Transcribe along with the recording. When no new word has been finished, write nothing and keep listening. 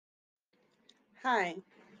Hi,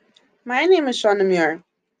 my name is Shauna Muir,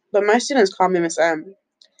 but my students call me Miss M.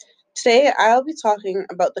 Today I'll be talking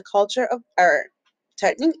about the culture of error,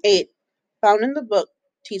 Technique 8, found in the book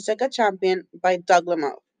Teach Like a Champion by Doug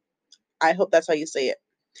Lamothe. I hope that's how you say it.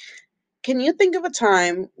 Can you think of a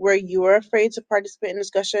time where you were afraid to participate in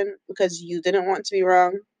discussion because you didn't want to be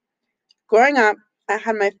wrong? Growing up, I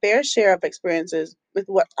had my fair share of experiences with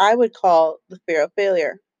what I would call the fear of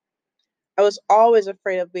failure. I was always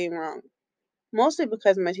afraid of being wrong, mostly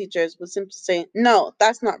because my teachers would simply say, "No,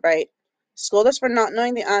 that's not right," scold us for not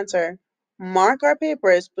knowing the answer, mark our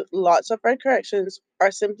papers with lots of red corrections,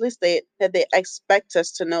 or simply state that they expect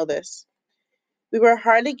us to know this. We were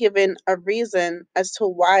hardly given a reason as to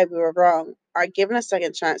why we were wrong, or given a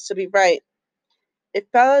second chance to be right. It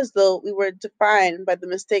felt as though we were defined by the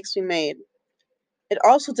mistakes we made. It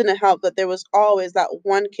also didn't help that there was always that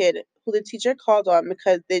one kid who the teacher called on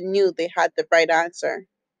because they knew they had the right answer.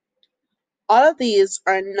 All of these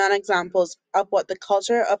are non-examples of what the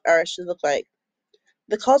culture of error should look like.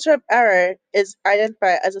 The culture of error is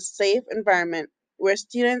identified as a safe environment where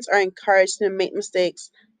students are encouraged to make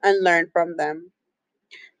mistakes and learn from them.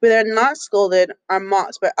 Where they're not scolded or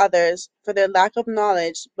mocked by others for their lack of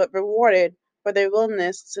knowledge, but rewarded for their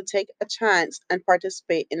willingness to take a chance and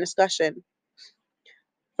participate in discussion.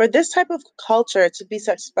 For this type of culture to be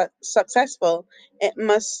successful, it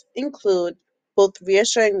must include both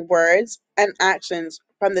reassuring words and actions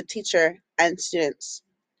from the teacher and students.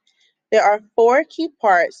 There are four key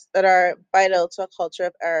parts that are vital to a culture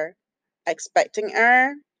of error: expecting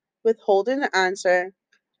error, withholding the answer,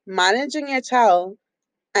 managing your tell,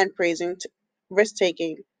 and praising risk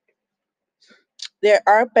taking. There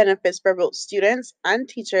are benefits for both students and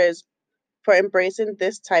teachers for embracing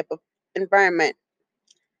this type of environment.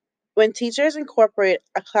 When teachers incorporate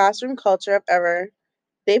a classroom culture of error,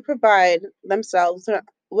 they provide themselves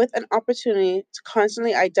with an opportunity to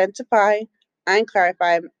constantly identify and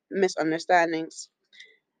clarify misunderstandings.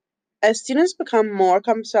 As students become more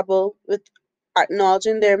comfortable with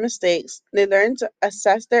acknowledging their mistakes, they learn to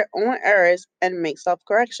assess their own errors and make self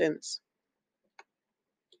corrections.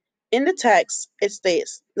 In the text, it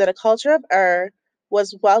states that a culture of error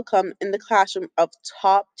was welcome in the classroom of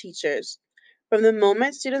top teachers. From the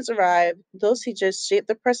moment students arrived, those teachers shaped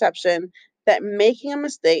the perception that making a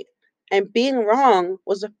mistake and being wrong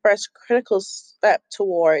was the first critical step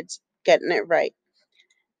towards getting it right.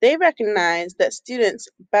 They recognized that students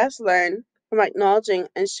best learn from acknowledging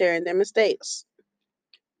and sharing their mistakes.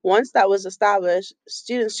 Once that was established,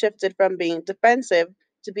 students shifted from being defensive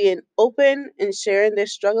to being open in sharing their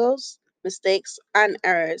struggles, mistakes, and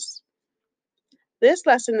errors. This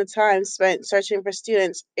lessened the time spent searching for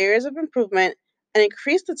students' areas of improvement and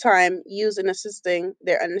increased the time used in assisting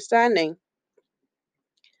their understanding.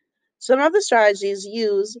 Some of the strategies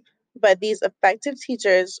used by these effective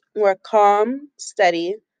teachers were calm,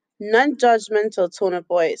 steady, non judgmental tone of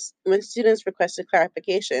voice when students requested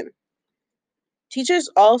clarification. Teachers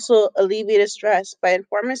also alleviated stress by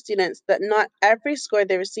informing students that not every score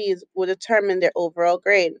they received would determine their overall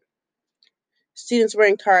grade. Students were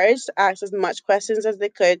encouraged to ask as much questions as they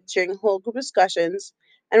could during whole group discussions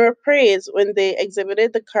and were praised when they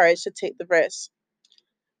exhibited the courage to take the risk.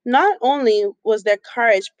 Not only was their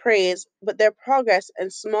courage praised, but their progress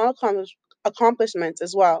and small accomplishments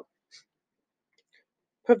as well.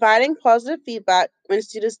 Providing positive feedback when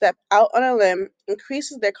students step out on a limb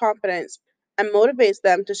increases their confidence and motivates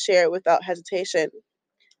them to share without hesitation.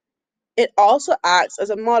 It also acts as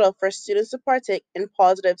a model for students to partake in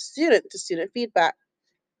positive student to student feedback.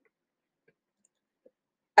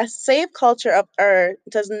 A safe culture of error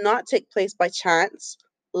does not take place by chance,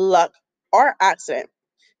 luck, or accident.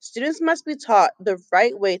 Students must be taught the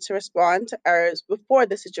right way to respond to errors before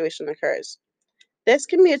the situation occurs. This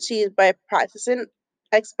can be achieved by practicing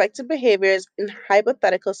expected behaviors in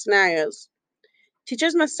hypothetical scenarios.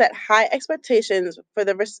 Teachers must set high expectations for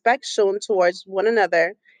the respect shown towards one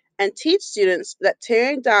another and teach students that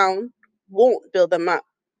tearing down won't build them up.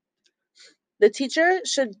 The teacher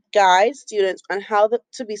should guide students on how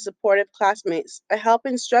to be supportive classmates by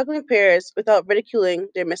helping struggling peers without ridiculing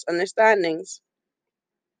their misunderstandings.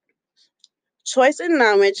 Choice in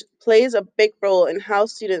language plays a big role in how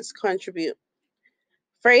students contribute.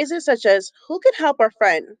 Phrases such as, "Who can help our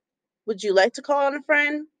friend? Would you like to call on a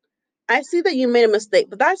friend? I see that you made a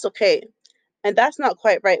mistake, but that's okay. And that's not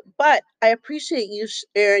quite right, but I appreciate you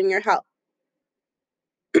sharing your help,"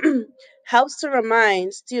 helps to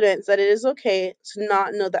remind students that it is okay to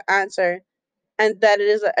not know the answer and that it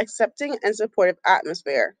is an accepting and supportive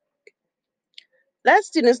atmosphere. Let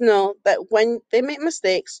students know that when they make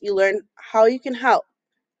mistakes, you learn how you can help.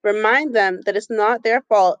 Remind them that it's not their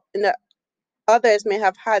fault and that others may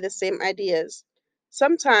have had the same ideas.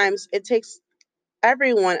 Sometimes it takes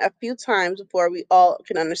everyone a few times before we all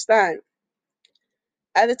can understand.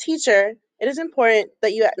 As a teacher, it is important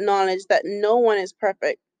that you acknowledge that no one is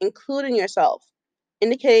perfect, including yourself,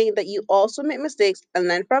 indicating that you also make mistakes and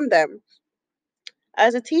learn from them.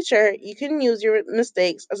 As a teacher, you can use your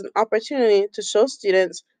mistakes as an opportunity to show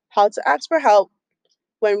students how to ask for help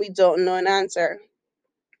when we don't know an answer.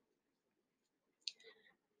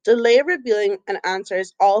 Delay revealing an answer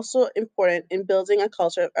is also important in building a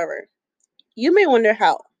culture of error. You may wonder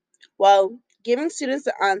how. Well, giving students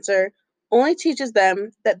the answer only teaches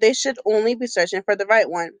them that they should only be searching for the right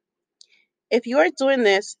one. If you are doing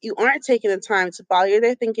this, you aren't taking the time to value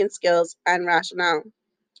their thinking skills and rationale.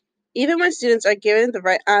 Even when students are given the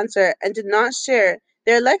right answer and did not share,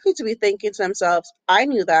 they're likely to be thinking to themselves, I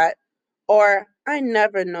knew that, or I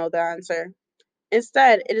never know the answer.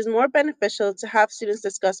 Instead, it is more beneficial to have students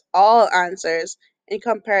discuss all answers in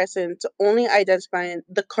comparison to only identifying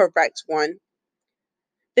the correct one.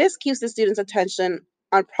 This keeps the students' attention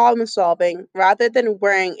on problem solving rather than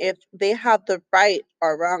worrying if they have the right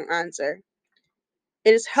or wrong answer.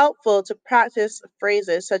 It is helpful to practice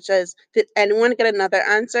phrases such as, did anyone get another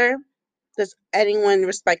answer? Does anyone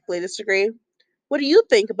respectfully disagree? What do you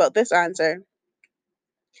think about this answer?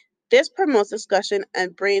 This promotes discussion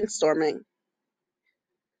and brainstorming.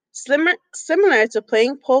 Similar to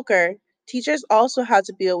playing poker, teachers also have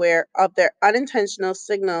to be aware of their unintentional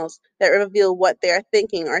signals that reveal what they are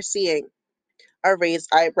thinking or seeing. A raised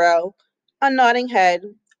eyebrow, a nodding head,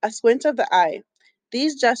 a squint of the eye.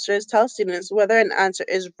 These gestures tell students whether an answer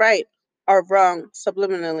is right or wrong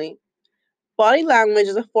subliminally. Body language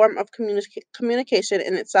is a form of communication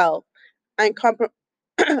in itself and compro-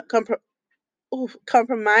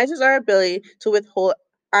 compromises our ability to withhold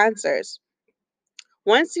answers.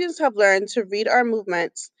 Once students have learned to read our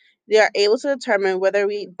movements, they are able to determine whether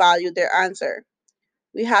we value their answer.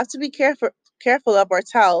 We have to be careful of our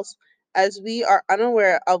tells as we are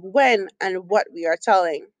unaware of when and what we are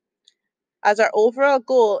telling. As our overall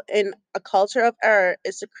goal in a culture of error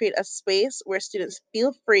is to create a space where students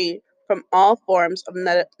feel free from all forms of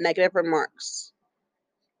negative remarks.